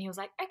happened, and he was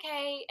like,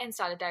 "Okay," and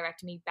started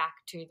directing me back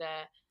to the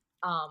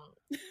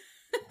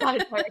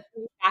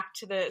back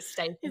to the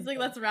station. He's like,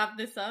 let's wrap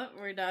this up.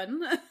 We're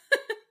done.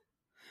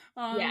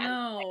 Oh, yeah.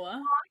 no. Like,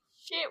 oh,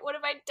 shit, what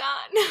have I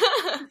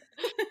done?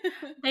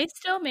 They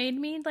still made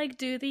me, like,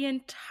 do the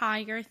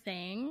entire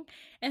thing.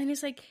 And then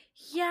he's like,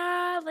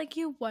 yeah, like,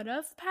 you would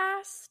have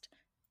passed,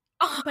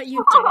 but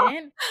you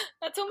didn't.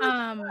 That's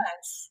almost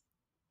worse.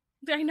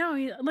 I know,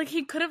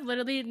 he could have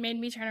literally made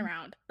me turn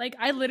around. Like,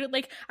 I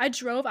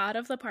drove out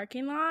of the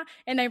parking lot,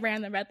 and I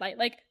ran the red light.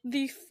 Like,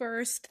 the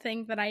first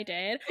thing that I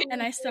did, and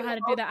I still had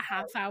to do that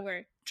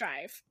half-hour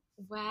drive.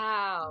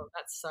 Wow,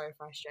 that's so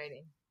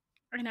frustrating.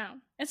 I know.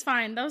 It's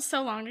fine. That was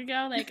so long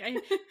ago. Like,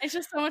 it's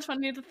just so much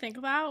fun to think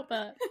about,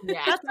 but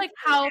that's, like,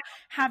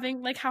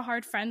 how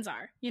hard friends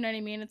are. You know what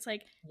I mean? It's,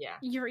 like,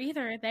 you're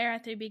either there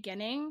at the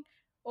beginning,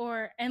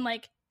 and,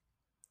 like,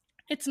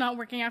 it's not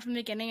working out from the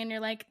beginning, and you're,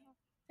 like,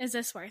 is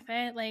this worth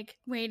it? Like,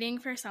 waiting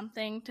for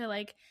something to,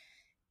 like,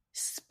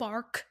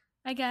 spark,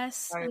 I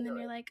guess. Totally. And then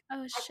you're like,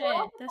 oh, shit, this sucks.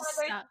 One of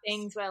those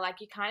things where, like,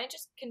 you kind of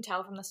just can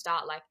tell from the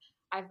start. Like,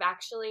 I've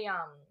actually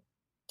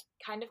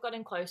kind of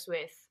gotten close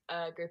with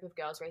a group of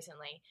girls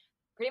recently,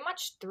 pretty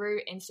much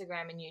through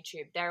Instagram and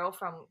YouTube. They're all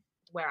from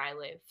where I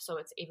live, so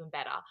it's even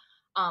better.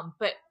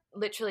 But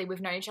literally, we've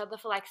known each other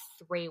for, like,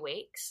 3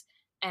 weeks,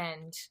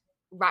 and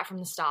right from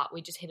the start,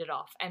 we just hit it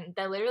off. And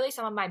they're literally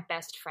some of my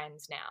best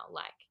friends now,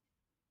 like,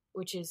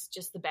 which is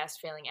just the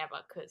best feeling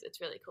ever, because it's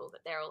really cool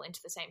that they're all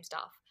into the same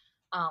stuff.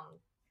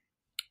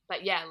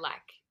 But yeah, like,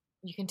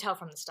 you can tell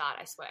from the start,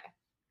 I swear.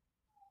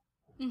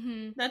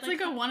 Mm-hmm. That's like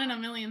a 1 in a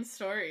million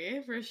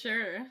story, for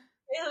sure.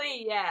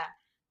 Really? Yeah.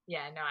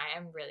 Yeah, no, I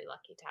am really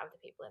lucky to have the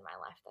people in my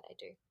life that I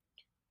do.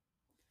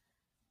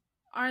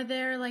 Are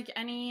there, like,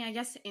 any, I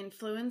guess,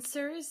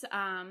 influencers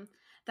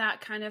that that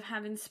kind of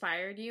have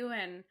inspired you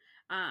and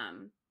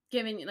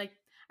giving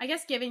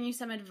you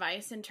some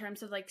advice in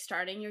terms of like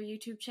starting your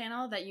YouTube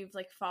channel that you've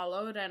like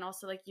followed, and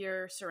also like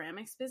your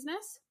ceramics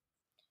business?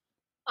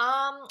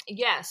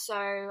 Yeah,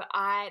 so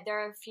there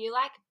are a few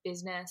like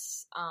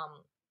business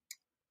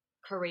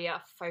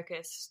career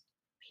focused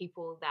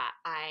people that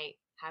I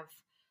have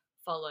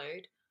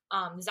followed.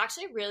 There's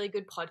actually a really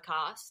good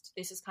podcast.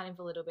 This is kind of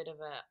a little bit of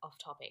a off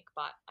topic,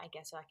 but I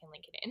guess I can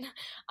link it in.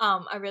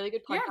 A really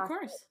good podcast, Yeah, of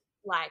course.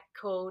 like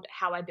called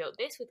How I Built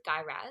This with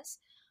Guy Raz.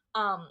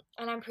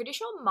 And I'm pretty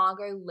sure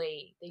Margot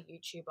Lee, the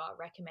YouTuber,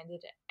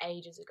 recommended it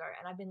ages ago,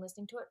 and I've been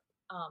listening to it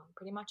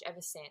pretty much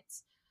ever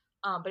since.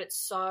 But it's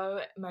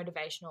so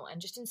motivational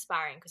and just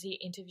inspiring because he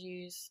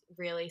interviews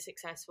really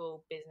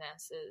successful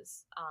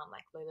businesses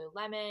like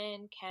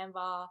Lululemon,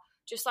 Canva,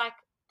 just like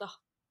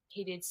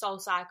he did Soul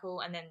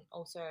Cycle, and then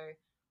also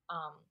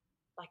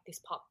like this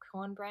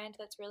popcorn brand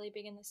that's really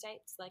big in the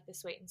States, like the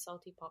sweet and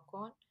salty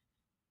popcorn.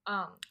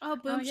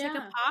 Boom Chicka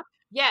Pop.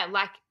 Yeah,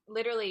 like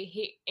literally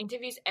he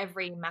interviews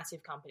every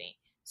massive company.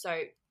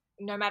 So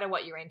no matter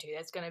what you're into,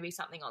 there's going to be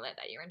something on it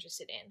that you're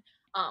interested in.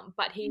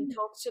 But he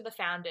talks to the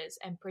founders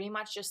and pretty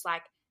much just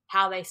like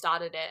how they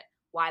started it,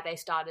 why they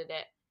started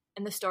it.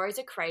 And the stories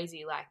are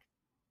crazy. Like,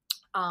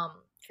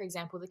 for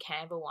example, the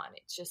Canva one,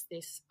 it's just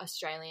this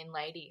Australian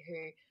lady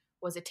who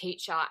was a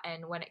teacher.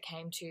 And when it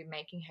came to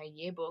making her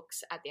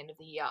yearbooks at the end of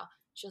the year,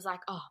 she was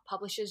like, oh,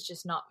 publishers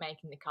just not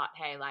making the cut.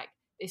 Hey, like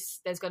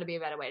there's got to be a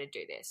better way to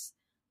do this.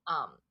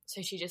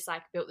 So she just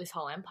like built this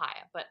whole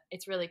empire. But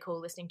it's really cool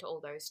listening to all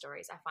those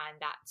stories. I find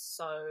that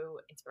so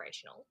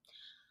inspirational.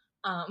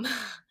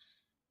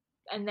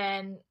 And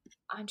then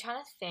I'm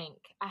trying to think.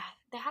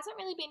 There hasn't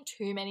really been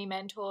too many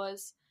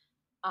mentors.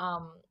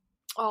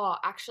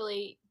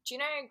 Actually, do you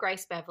know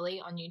Grace Beverly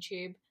on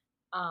YouTube?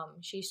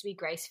 She used to be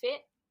Grace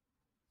Fit.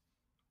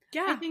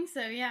 Yeah. I think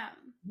so, yeah.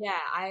 Yeah,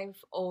 I've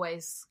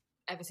always,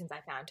 ever since I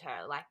found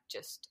her, like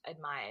just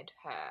admired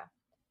her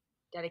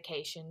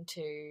dedication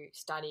to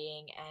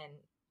studying, and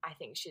I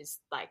think she's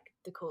like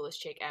the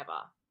coolest chick ever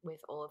with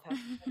all of her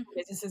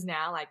businesses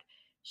now. Like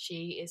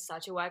she is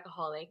such a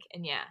workaholic,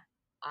 and yeah,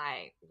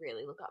 I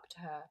really look up to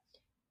her,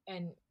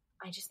 and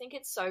I just think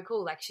it's so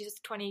cool. Like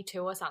she's 22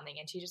 or something,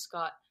 and she just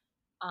got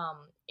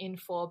in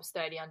Forbes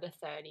 30 under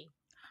 30.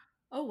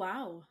 Oh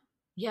wow.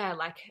 Yeah,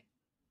 like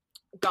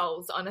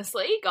goals,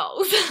 honestly,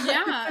 goals.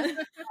 Yeah.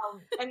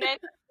 And then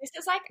this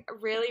is like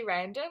really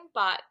random,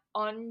 but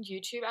on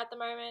YouTube at the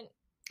moment,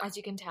 as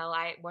you can tell,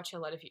 I watch a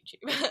lot of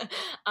YouTube. The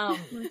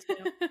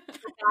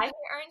guy who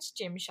owns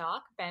Gymshark,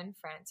 Ben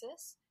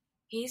Francis,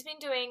 he's been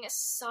doing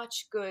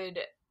such good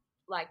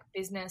like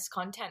business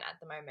content at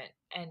the moment,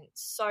 and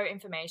so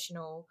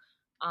informational,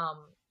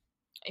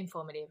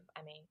 informative.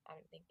 I mean, I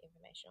don't think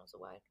informational is a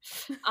word.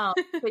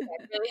 But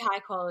yeah, really high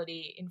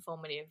quality,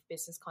 informative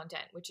business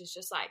content, which is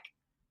just like,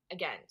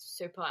 again,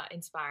 super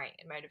inspiring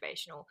and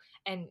motivational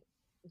and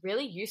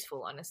really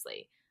useful,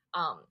 honestly.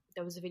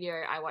 There was a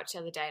video I watched the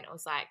other day, and it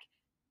was like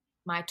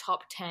my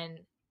top 10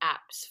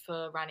 apps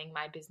for running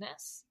my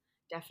business.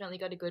 Definitely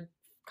got a good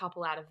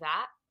couple out of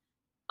that.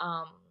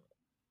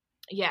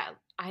 Yeah,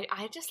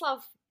 I just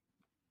love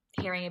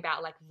hearing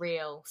about like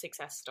real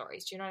success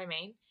stories. Do you know what I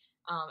mean?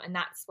 And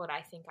that's what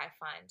I think I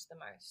find the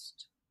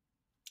most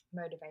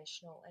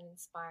motivational and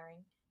inspiring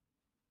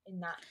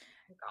in that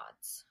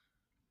regards.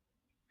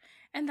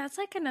 And that's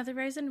like another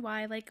reason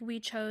why like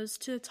we chose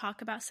to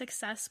talk about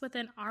success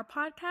within our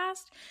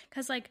podcast,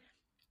 because like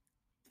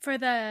for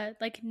the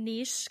like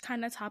niche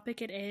kind of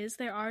topic it is,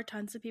 there are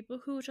tons of people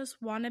who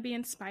just want to be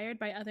inspired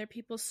by other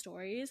people's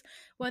stories,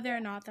 whether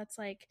or not that's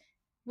like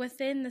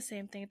within the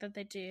same thing that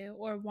they do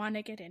or want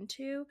to get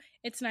into.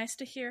 It's nice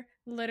to hear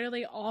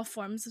literally all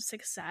forms of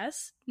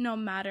success, no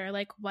matter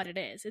like what it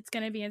is. It's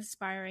going to be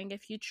inspiring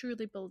if you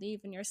truly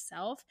believe in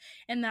yourself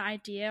and the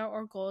idea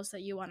or goals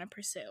that you want to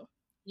pursue.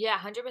 Yeah,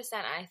 100%.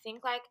 I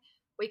think like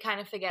we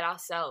kind of forget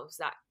ourselves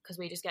that because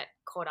we just get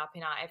caught up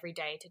in our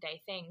everyday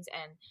to-day things,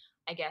 and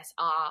I guess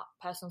our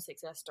personal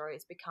success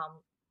stories become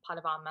part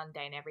of our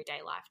mundane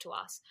everyday life to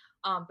us.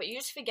 But you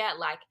just forget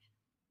like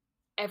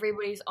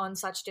everybody's on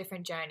such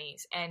different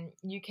journeys, and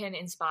you can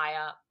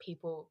inspire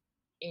people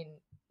in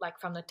like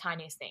from the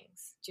tiniest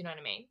things. Do you know what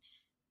I mean?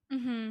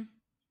 Mm-hmm.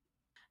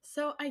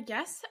 So I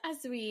guess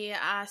as we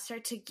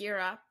start to gear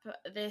up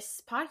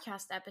this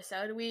podcast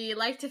episode, we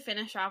like to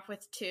finish off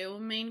with two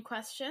main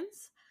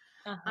questions.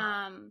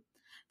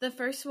 The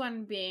first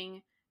one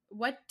being,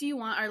 what do you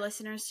want our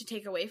listeners to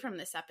take away from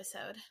this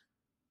episode?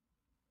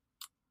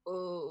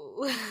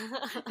 Ooh.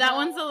 That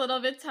one's a little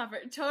bit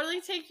tougher.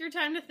 Totally take your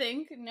time to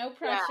think. No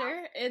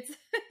pressure. Yeah. It's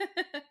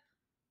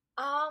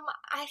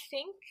I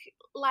think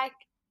like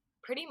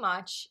pretty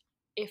much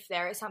if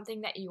there is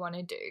something that you want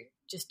to do,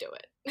 just do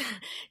it.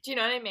 Do you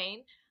know what I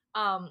mean?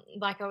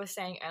 Like I was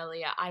saying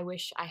earlier, I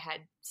wish I had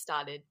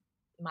started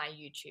my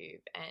YouTube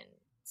and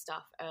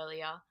stuff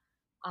earlier.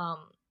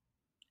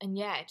 And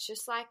yeah, it's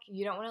just like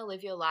you don't want to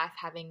live your life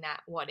having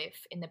that what if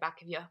in the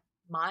back of your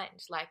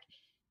mind. Like,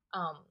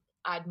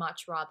 I'd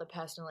much rather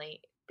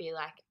personally be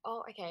like,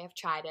 oh, okay, I've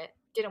tried it,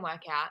 didn't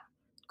work out,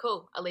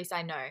 cool, at least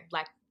I know,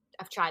 like,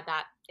 I've tried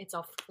that, it's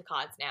off the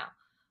cards now.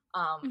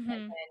 And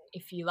then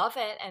if you love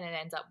it and it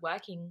ends up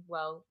working,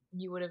 well,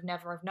 you would have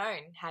never have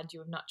known had you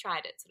have not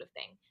tried it, sort of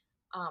thing.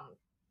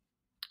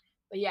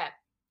 But yeah,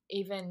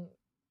 even,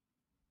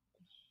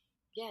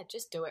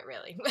 just do it,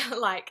 really.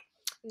 Like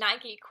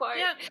Nike quote.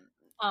 Yeah.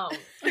 I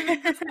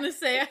was gonna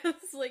say, I was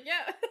like,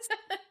 yeah.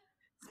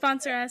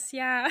 Sponsor us,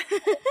 yeah.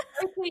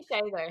 It's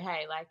cliche though,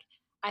 hey, like,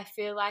 I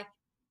feel like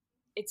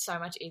it's so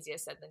much easier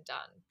said than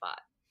done,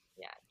 but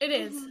yeah. It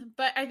is,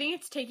 but I think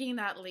it's taking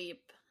that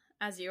leap,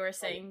 as you were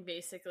saying,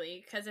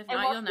 basically, because if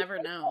not, you'll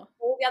never know.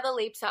 All the other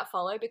leaps that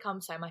follow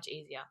become so much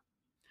easier.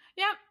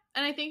 Yeah,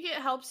 and I think it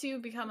helps you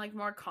become, like,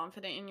 more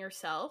confident in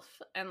yourself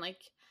and,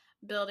 like,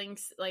 building,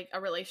 like, a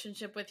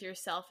relationship with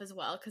yourself as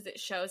well, because it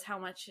shows how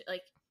much,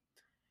 like,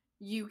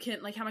 you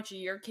can, like, how much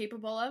you're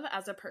capable of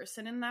as a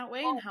person in that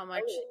way, and how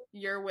much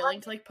you're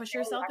willing to, like, push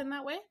yourself in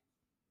that way.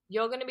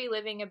 You're going to be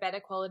living a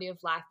better quality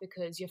of life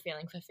because you're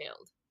feeling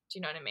fulfilled. Do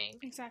you know what I mean?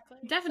 Exactly.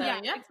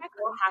 Definitely, yeah. Exactly.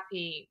 You're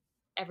happy,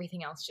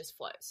 everything else just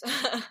flows.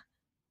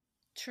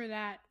 True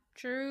that.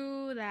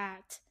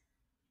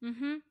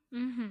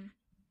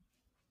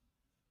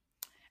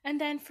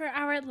 And then for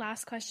our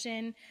last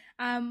question,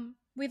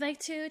 we'd like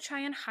to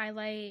try and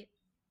highlight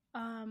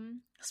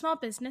small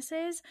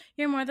businesses.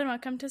 You're more than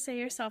welcome to say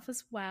yourself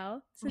as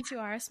well, since you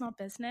are a small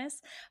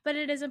business. But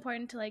it is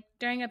important to, like,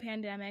 during a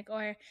pandemic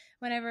or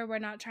whenever we're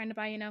not trying to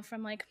buy,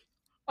 from, like,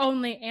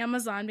 only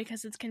Amazon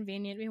because it's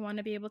convenient. We want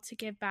to be able to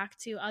give back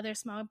to other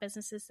small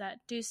businesses that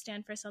do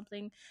stand for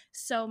something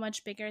so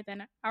much bigger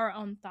than our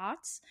own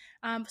thoughts.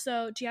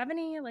 So do you have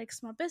any, like,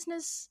 small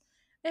businesses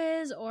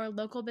or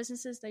local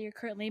businesses that you're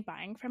currently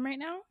buying from right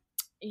now?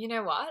 You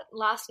know what?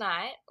 Last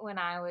night when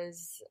I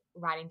was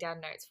writing down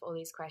notes for all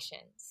these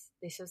questions,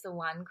 this was the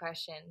one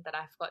question that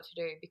I forgot to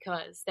do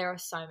because there are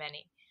so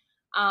many.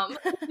 So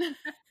it's going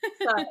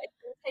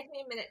to take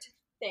me a minute to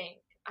think.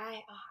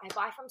 I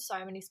buy from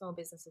so many small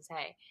businesses,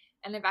 hey,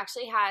 and they've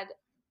actually had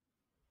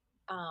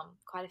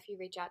quite a few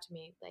reach out to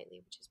me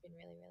lately, which has been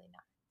really, really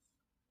nice.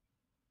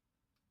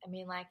 I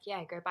mean, like,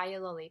 yeah, go buy your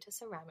Lolita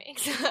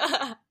ceramics.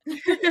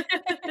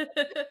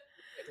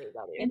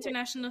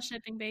 International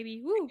shipping,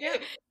 baby. Woo! Yeah.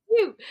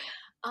 Woo!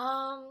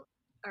 All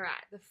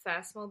right, the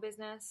first small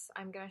business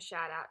I'm going to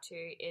shout out to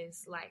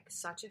is, like,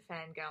 such a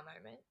fangirl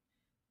moment,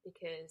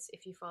 because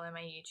if you follow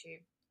my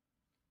YouTube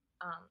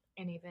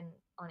and even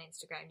on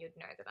Instagram, you'd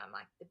know that I'm,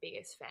 like, the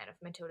biggest fan of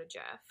Matilda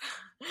Jerf.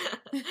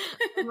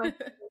 I'm, like,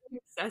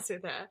 obsessed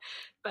with her.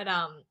 But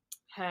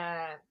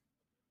her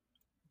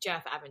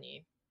Jerf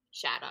Avenue,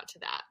 shout out to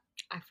that.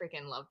 I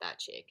freaking love that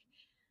chick.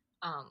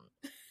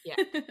 Yeah.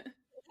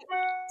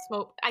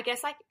 Small, I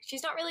guess, like,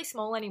 she's not really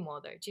small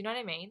anymore, though. Do you know what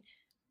I mean?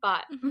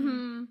 But she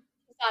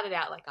started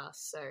out like us,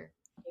 so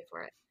here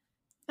for it.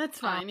 That's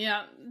fine.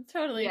 Yeah,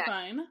 totally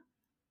fine.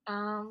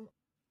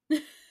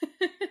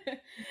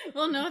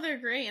 Well, no, they're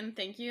great, and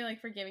thank you,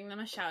 like, for giving them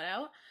a shout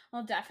out.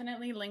 I'll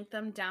definitely link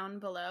them down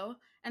below.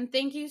 And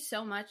thank you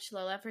so much,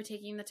 Lola, for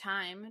taking the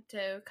time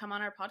to come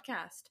on our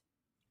podcast.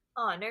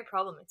 Oh, no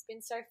problem. It's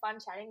been so fun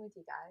chatting with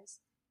you guys.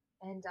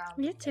 And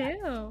you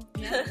too.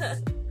 Yeah.